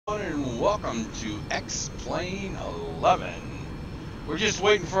And welcome to X-Plane 11. We're just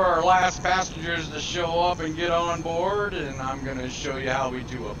waiting for our last passengers to show up and get on board, and I'm going to show you how we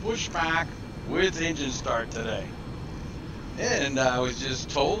do a pushback with engine start today. And I was just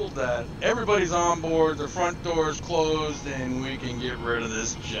told that everybody's on board, the front door's closed, and we can get rid of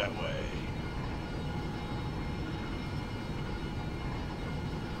this jetway.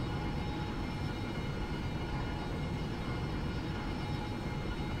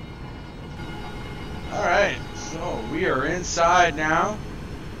 Alright, so we are inside now.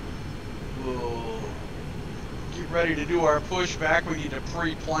 We'll get ready to do our pushback. We need to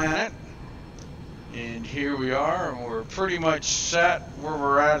pre-plan it. And here we are, and we're pretty much set where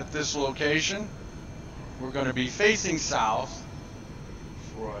we're at this location. We're going to be facing south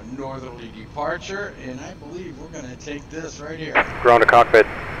for a northerly departure, and I believe we're going to take this right here. Ground to cockpit.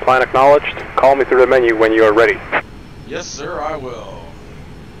 Plan acknowledged. Call me through the menu when you are ready. Yes, sir, I will.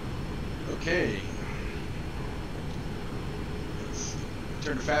 Okay.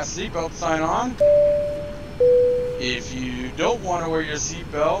 Turn the fast seatbelt sign on. If you don't want to wear your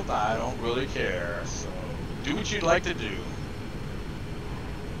seatbelt, I don't really care. So do what you'd like to do.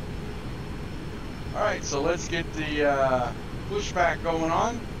 Alright, so let's get the pushback going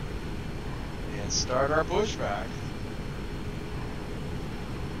on and start our pushback.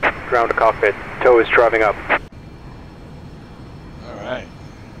 Ground to cockpit. Tow is driving up. Alright.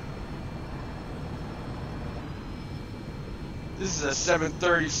 This is a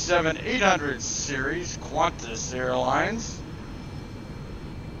 737-800 series, Qantas Airlines.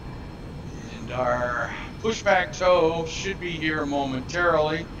 And our pushback tow should be here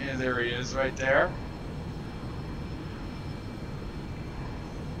momentarily. And there he is right there.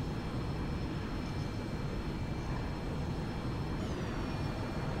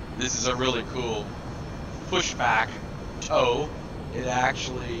 This is a really cool pushback tow. It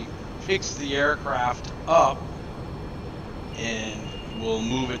actually picks the aircraft up and we'll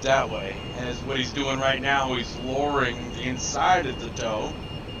move it that way. As what he's doing right now, he's lowering the inside of the tow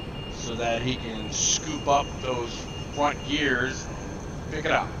so that he can scoop up those front gears and pick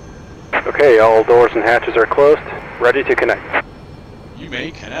it up. Okay, all doors and hatches are closed. Ready to connect. You may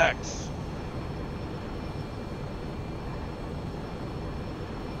connect.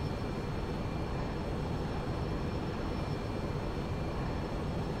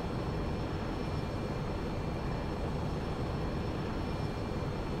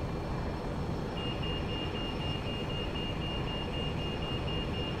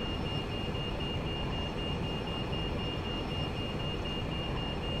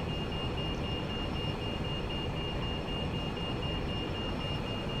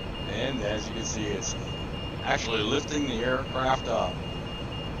 And as you can see, it's actually lifting the aircraft up.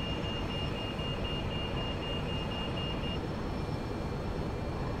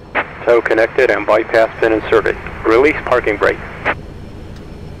 Tow connected and bypass pin inserted. Release parking brake.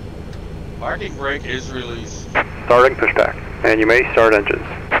 Parking brake is released. Starting pushback. And you may start engines.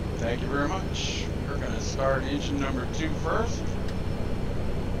 Thank you very much. We're going to start engine number 2 first.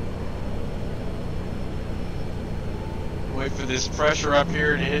 Wait for this pressure up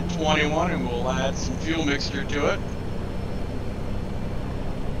here to hit 21 and we'll add some fuel mixture to it.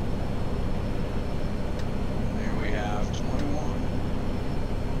 There we have 21.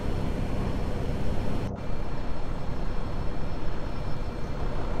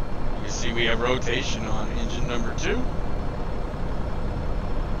 You see we have rotation on engine number 2.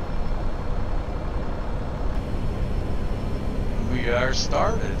 We are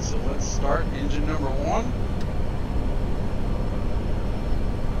started, so let's start engine number 1.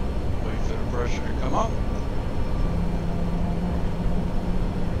 Pressure to come up.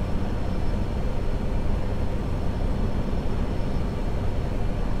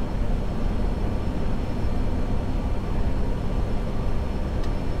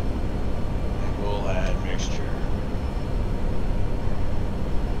 And we'll add mixture.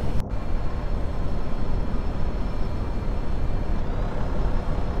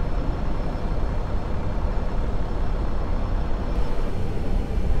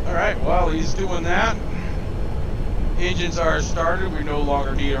 Alright, while he's doing that, engines are started. We no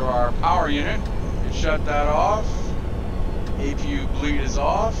longer need our power unit. We can shut that off. APU bleed is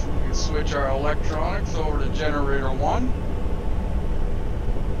off. We can switch our electronics over to generator 1.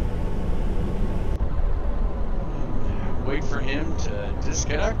 And wait for him to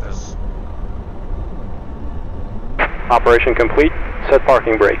disconnect us. Operation complete. Set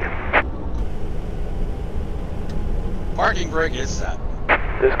parking brake. Parking brake is set.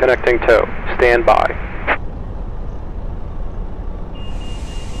 Disconnecting tow. Stand by.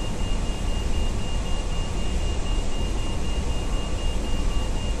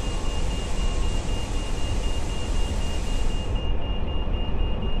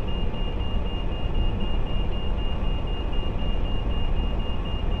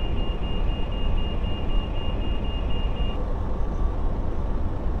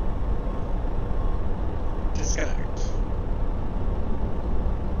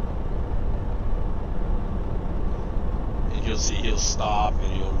 stop,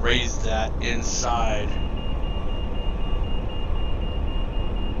 and you'll raise that inside.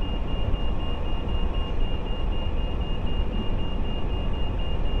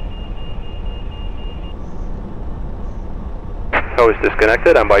 Hose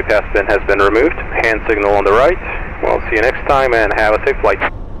disconnected and bypass pin has been removed. Hand signal on the right. We'll see you next time and have a safe flight.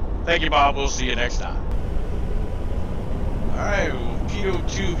 Thank you, Bob. We'll see you next time. Alright,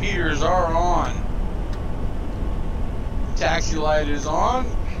 pitot tube heaters are on. Taxi light is on.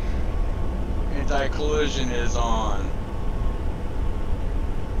 Anti-collision is on.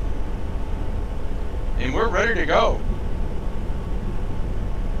 And we're ready to go.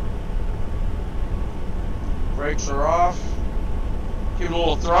 Brakes are off. Give it a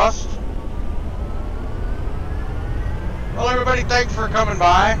little thrust. Well, everybody, thanks for coming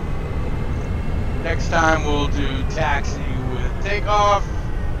by. Next time we'll do taxi with takeoff,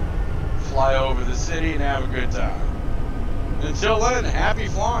 fly over the city, and have a good time. Until then, happy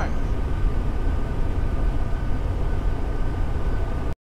flying.